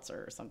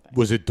seltzer or something.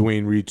 Was it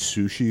Dwayne Reed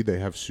sushi? They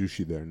have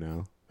sushi there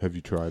now. Have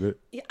you tried it?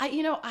 Yeah,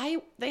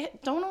 they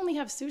don't only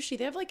have sushi.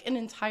 They have like an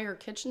entire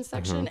kitchen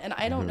section, and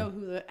I don't know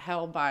who the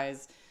hell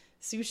buys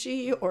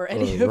sushi or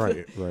any of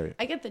it. Right.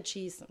 I get the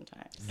cheese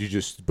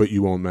sometimes. But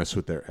you won't mess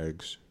with their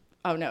eggs.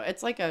 Oh no,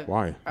 it's like a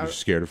Why? You're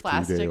scared of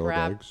plastic 3-day-old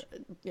wrap, eggs?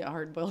 yeah,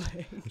 hard boiled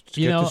eggs. Just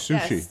You get know- the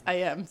sushi.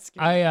 Yes,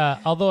 I am.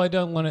 Although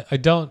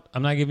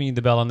I'm not giving you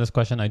the bell on this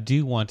question. I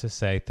do want to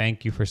say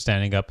thank you for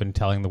standing up and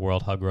telling the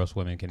world how gross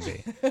women can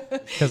be.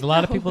 Because a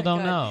lot of people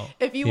don't know.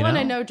 If you want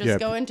to know? know, just Yeah,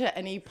 go into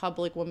any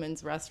public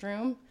women's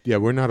restroom. Yeah,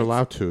 we're not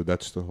allowed to.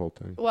 That's the whole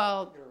thing.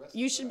 Well,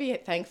 You should be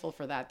thankful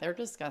for that. They're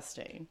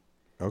disgusting.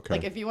 Okay.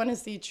 Like if you want to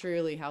see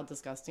truly how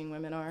disgusting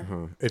women are.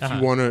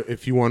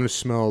 If you wanna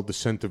smell the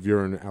scent of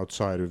urine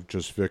outside of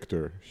just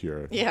Victor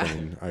here,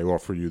 then I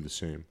offer you the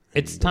same.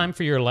 It's time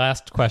for your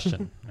last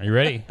question. Are you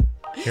ready?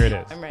 Here it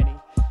is. I'm ready.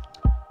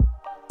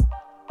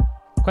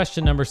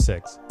 Question number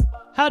 6.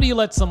 How do you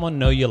let someone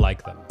know you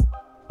like them?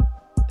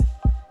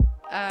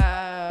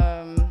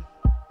 How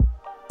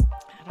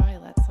do I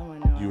let someone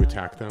know? You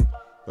attack them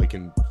like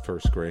in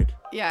first grade.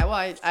 Yeah,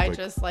 well, I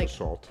just like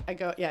assault.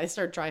 I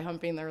start dry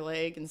humping their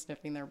leg and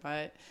sniffing their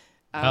butt.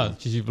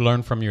 Because you've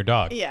learned from your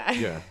dog. Yeah.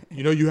 Yeah.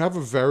 You know, you have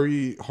a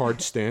very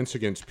hard stance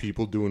against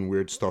people doing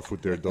weird stuff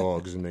with their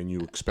dogs, and then you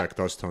expect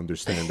us to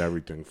understand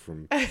everything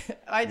from...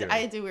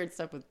 I do weird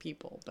stuff with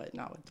people, but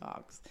not with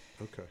dogs.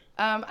 Okay.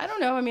 I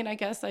don't know. I mean, I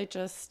guess I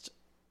just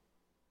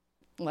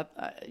let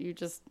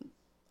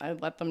I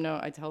let them know.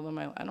 I tell them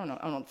I don't know.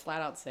 I don't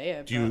flat out say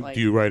it. Do but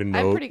you write a I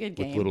have note pretty good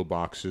with game. little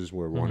boxes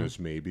where one is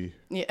maybe?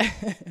 Yeah.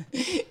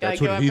 That's I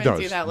go what up he and does.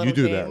 do that You little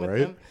do game that, with right,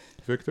 them.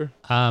 Victor?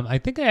 I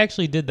think I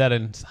actually did that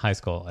in high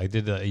school. I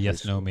did a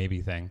yes, no,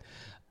 maybe thing.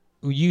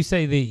 You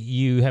say that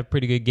you have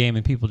pretty good game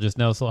and people just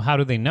know. So how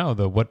do they know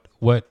though?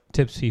 What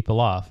tips people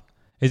off?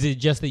 Is it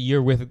just that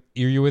you're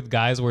with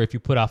guys where if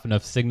you put off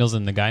enough signals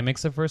and the guy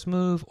makes the first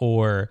move,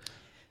 or?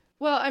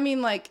 Well, I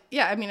mean,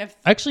 if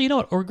Actually, you know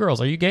what? Or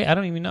girls? Are you gay? I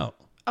don't even know.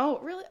 oh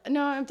really?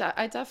 No,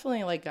 I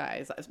definitely like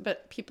guys,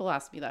 but people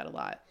ask me that a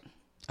lot.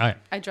 All right.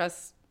 I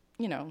dress,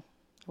 I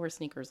wear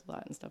sneakers a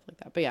lot and stuff like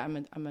that. But yeah,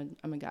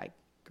 I'm a guy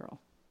girl.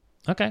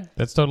 Okay,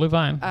 that's totally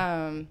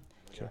fine.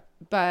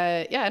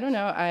 But yeah, I don't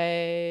know.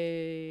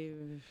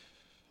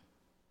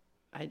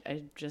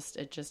 It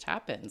just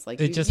happens.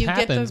 Like It you just get the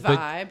happens, but-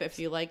 vibe. If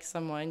you like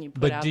someone, you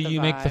put But out do the you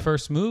vibe. make the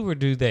first move or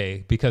do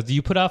they? Because do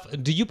you put out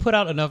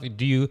enough?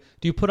 Do you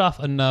put off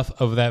enough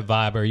of that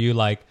vibe? Are you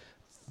like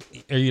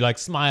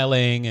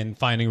smiling and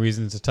finding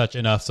reasons to touch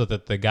enough so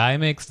that the guy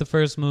makes the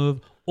first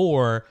move?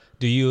 Or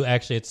do you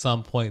actually at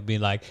some point be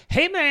like,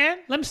 hey man,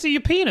 let me see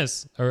your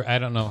penis? Or I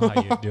don't know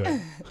how you do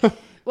it.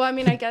 Well, I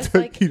mean, I guess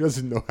like He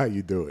doesn't know how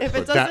you do it, If it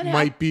but that doesn't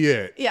might be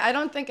it. yeah, I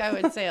don't think I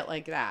would say it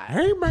like that.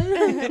 Hey,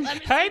 man.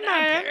 Hey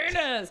man.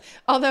 Penis.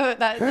 Although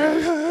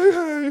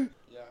that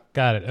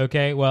Got it.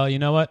 Okay. Well, you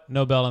know what?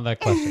 No bell on that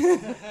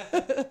question.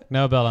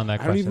 No bell on that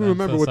I question. don't even I'm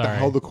remember so what the sorry.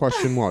 hell the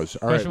question was.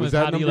 All right, Question was was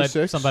that how do you number let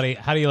 6?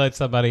 how do you let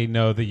somebody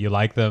know that you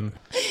like them?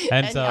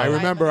 And so I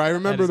remember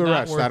That is the not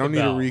rest. worth I don't the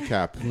need a bell.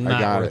 recap. Not I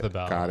got worth it. the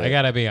bell. Got it. I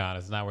gotta be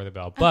honest, not worth the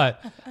bell.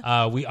 But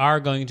we are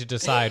going to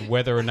decide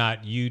whether or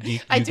not you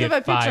I do get have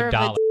a picture of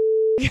 $5. the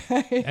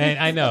And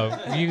I know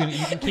you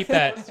can keep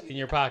that in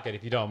your pocket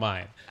if you don't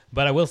mind.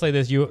 But I will say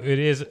this: it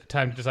is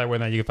time to decide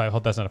whether or not you get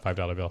 $5. That's not a $5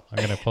 bill. I'm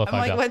gonna pull a $5. I'm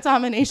like, what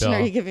domination bill.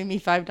 are you giving me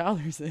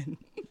 $5 in?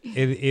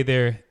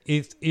 Either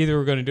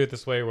we're going to do it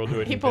this way or we'll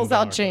do it. He in pulls $10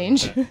 out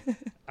change.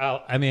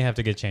 I may have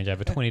to get change. I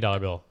have a $20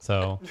 bill,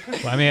 so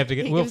I may have to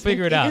get. He we'll gives me-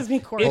 figure it he out. gives me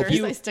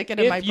quarters. I stick it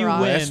in my if you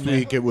bra. win, Last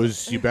week it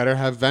was you better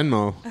have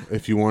Venmo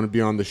if you want to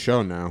be on the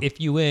show now. if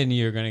you win,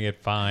 you're going to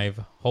get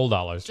 $5 whole.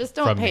 Just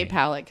don't from me.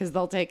 PayPal it because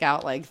they'll take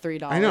out like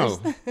 $3. I know.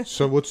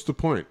 So what's the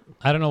point?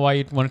 I don't know why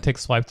you'd want to take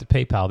swipe to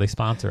PayPal. They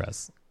sponsor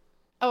us.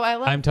 Oh, I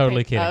love. I'm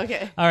totally kidding. Oh,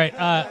 okay. All right.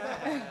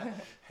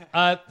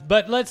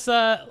 But let's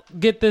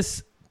get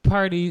this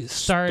party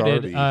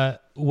started.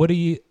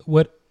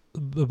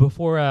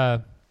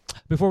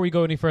 Before we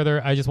go any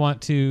further, I just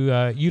want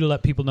to you to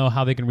let people know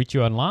how they can reach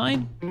you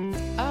online.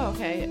 Oh,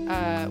 okay.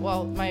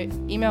 Well, my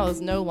email is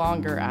no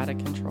longer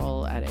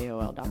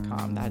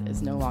outofcontrol@aol.com. That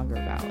is no longer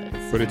valid.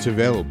 But it's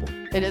available.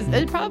 It is.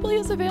 It probably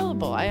is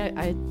available.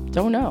 I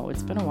don't know.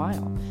 It's been a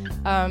while.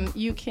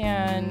 You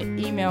can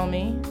email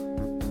me,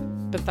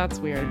 but that's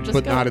weird. Just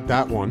But go, not at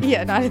that one.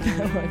 Yeah, not at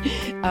that one.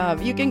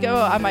 You can go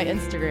on my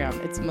Instagram.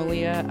 It's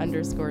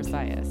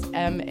Malia_Sias.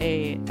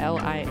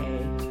 MALIA,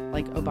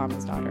 like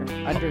Obama's daughter,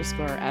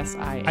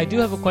 _SIA. I do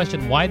have a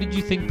question. Why did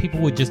you think people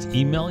would just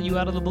email you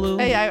out of the blue?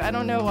 Hey, I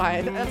don't know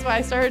why. That's why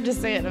I started to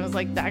say it, and I was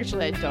like,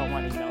 actually, I don't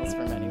want emails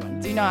from anyone.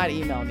 Do not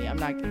email me. I'm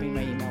not giving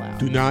my email out.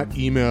 Do not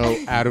email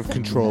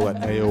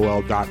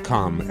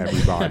outofcontrol@aol.com,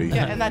 everybody.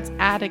 Yeah, and that's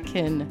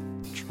Attican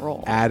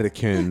Troll.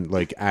 Attican,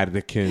 like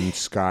Attican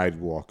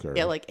Skywalker.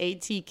 Yeah, like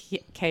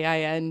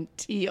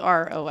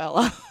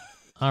ATKINTROL.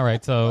 All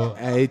right, so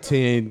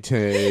AT&T.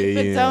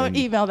 But don't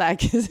email that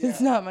because it's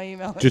not my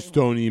email. Just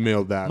don't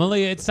email that.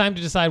 Malia, it's time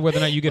to decide whether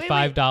or not you get Wait.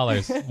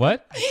 $5.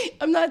 What?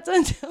 I'm not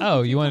done. telling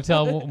Oh, you want to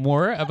tell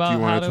more about? Do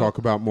you want to talk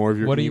about more of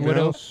your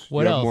emails?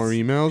 What You have else? more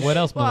emails? What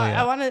else, Well, Malia?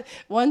 I want to.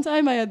 One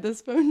time I had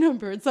this phone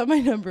number. It's not my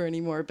number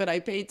anymore, but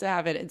I paid to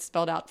have it. It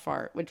spelled out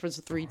fart, which was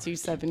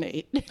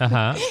 3278.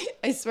 Uh-huh.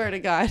 I swear to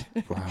God.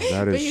 Wow,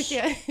 that But is...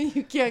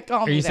 you can't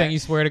call me. Are you there. saying you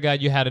swear to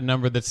God you had a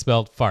number that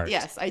spelled fart?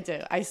 Yes, I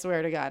do. I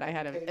swear to God, I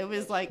had a. It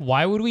was like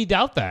Why would we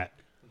doubt that?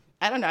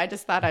 I don't know. I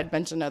just thought I'd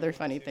mention other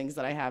funny things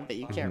that I have that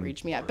you can't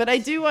reach me at. But I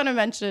do want to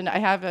mention I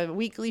have a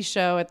weekly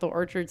show at the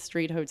Orchard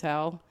Street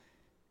Hotel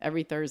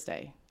every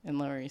Thursday in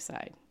Lower East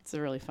Side. It's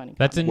a really funny.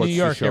 That's in What's New the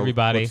York, show?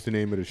 everybody. What's the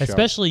name of the show?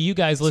 Especially you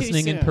guys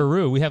listening in soon.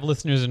 Peru. We have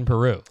listeners in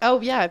Peru.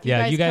 Oh yeah,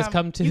 if you guys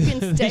come to you can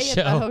the stay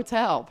show. at the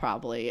hotel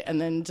probably,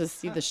 and then just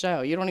see the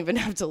show. You don't even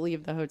have to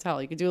leave the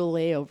hotel. You could do a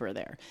layover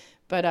there,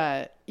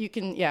 but you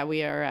can. Yeah,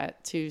 we are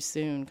at Too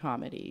Soon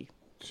Comedy.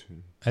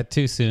 At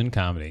Too Soon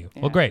Comedy.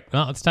 Yeah. Well, great.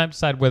 Well, it's time to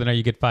decide whether or not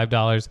you get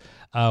 $5.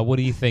 What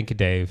do you think,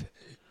 Dave?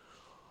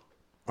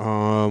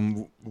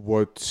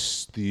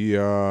 What's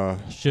the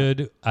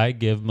Should I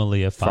give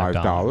Malia $5?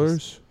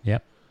 $5?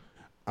 Yep.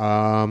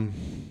 I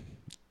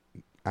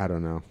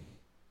don't know.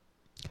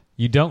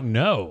 You don't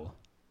know.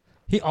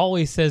 He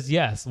always says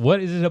yes.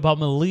 What is it about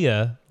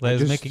Malia that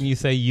is making you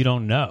say you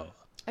don't know?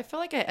 I feel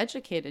like I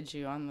educated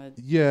you on the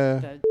Yeah.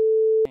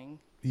 thing.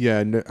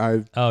 Yeah,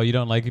 Oh, you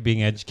don't like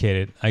being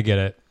educated. I get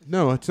it.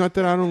 no, it's not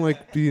that I don't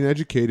like being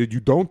educated. You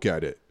don't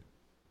get it.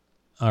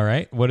 All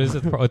right. What is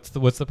it? What's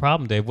the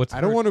problem, Dave?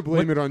 I don't want to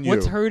blame it on you.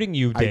 What's hurting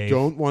you, Dave? I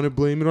don't want to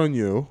blame it on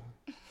you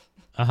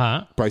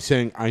Uh-huh. by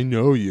saying I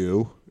know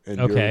you and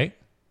your Okay.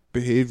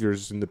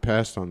 behaviors in the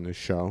past on this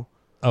show.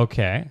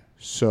 Okay.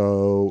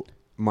 So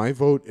my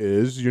vote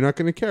is you're not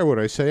going to care what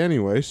I say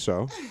anyway,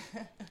 so.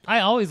 I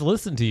always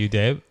listen to you,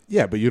 Dave.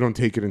 Yeah, but you don't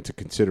take it into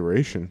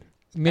consideration.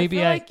 Maybe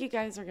I feel like you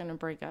guys are gonna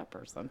break up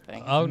or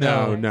something. Oh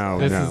no! No,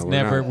 This no, is we're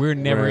never. not. We're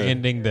never We're-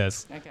 ending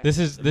this. Okay. This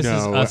is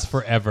No, us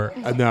forever.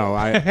 No,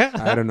 I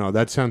don't know.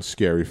 That sounds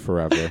scary,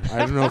 forever. I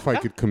don't know if I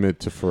could commit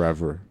to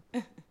forever.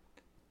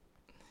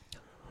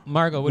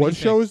 Margot, what do What you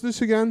show think? is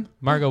this again?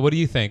 Margot, what do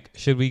you think?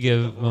 Should we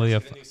give Malia?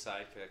 Get a new sidekick.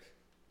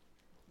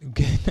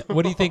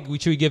 What do you think?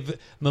 Should we give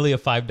Malia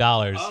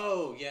 $5?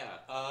 Oh yeah,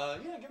 yeah.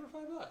 Give her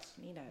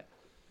 $5. Need it.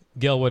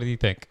 Gil, what do you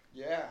think?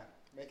 Yeah,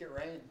 make it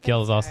rain.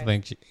 Gil is also guys.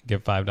 thinking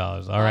give $5. All A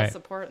lot of right,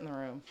 support in the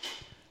room.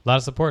 a lot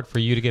of support for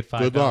you to get $5.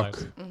 Good luck.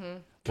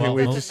 Can't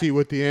wait to see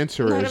what the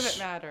answer None of is. it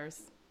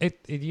matters.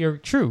 You're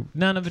true.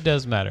 None of it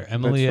does matter.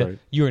 And That's Malia, right.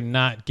 you are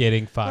not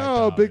getting $5.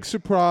 Oh, big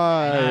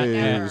surprise.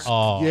 Never.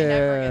 all. Yeah. I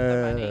never get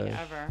the money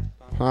ever.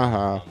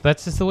 Haha.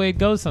 That's just the way it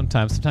goes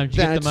sometimes. Sometimes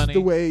you get That's the money.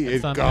 the way and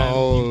it sometimes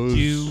goes.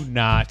 You do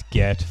not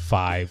get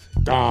 $5.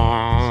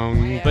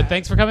 Dong. Yeah. But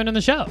thanks for coming on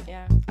the show.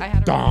 Yeah, I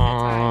had a really good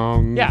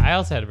time. Dong. Yeah, I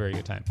also had a very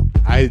good time.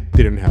 I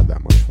didn't have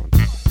that much fun.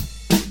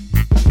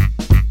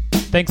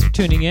 Thanks for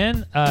tuning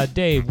in.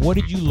 Dave, what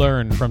did you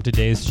learn from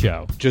today's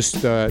show?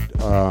 Just that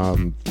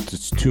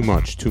it's too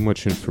much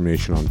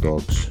information on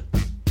dogs.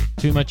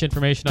 Too much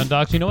information on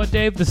dogs. You know what,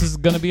 Dave? This is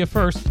going to be a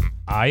first.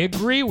 I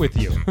agree with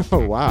you. Oh,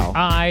 wow.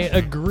 I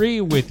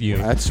agree with you.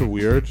 That's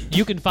weird.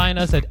 You can find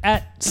us at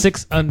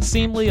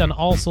 6unseemly on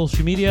all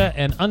social media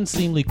and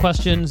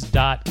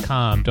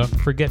unseemlyquestions.com.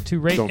 Don't forget to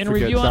rate Don't and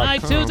forget review on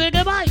 .com. iTunes. And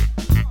goodbye.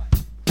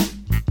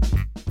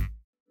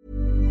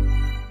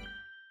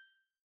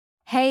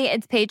 Hey,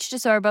 it's Paige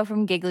DeSorbo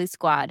from Giggly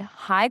Squad.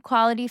 High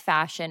quality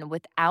fashion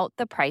without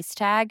the price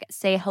tag.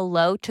 Say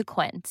hello to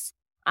Quince.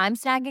 I'm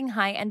snagging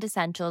high-end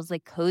essentials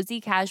like cozy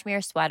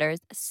cashmere sweaters,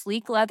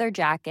 sleek leather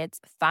jackets,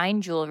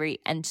 fine jewelry,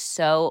 and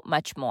so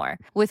much more.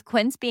 With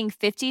Quince being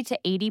 50 to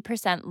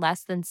 80%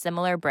 less than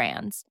similar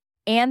brands.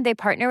 And they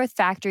partner with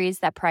factories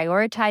that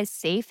prioritize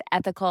safe,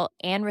 ethical,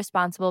 and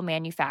responsible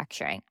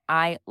manufacturing.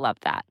 I love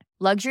that.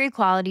 Luxury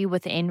quality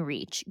within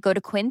reach. Go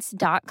to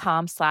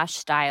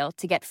quince.com/style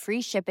to get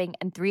free shipping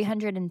and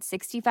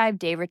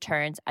 365-day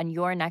returns on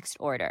your next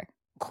order.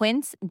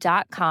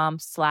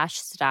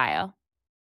 Quince.com/style.